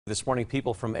This morning,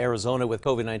 people from Arizona with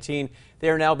COVID-19, they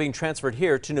are now being transferred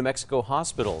here to New Mexico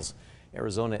hospitals.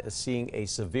 Arizona is seeing a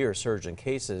severe surge in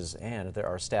cases, and there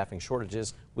are staffing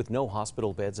shortages with no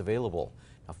hospital beds available.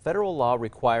 Now, federal law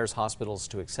requires hospitals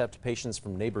to accept patients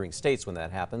from neighboring states when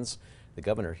that happens. The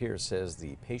governor here says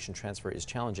the patient transfer is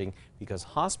challenging because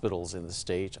hospitals in the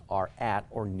state are at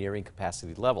or nearing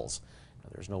capacity levels. Now,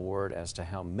 there's no word as to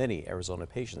how many Arizona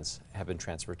patients have been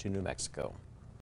transferred to New Mexico.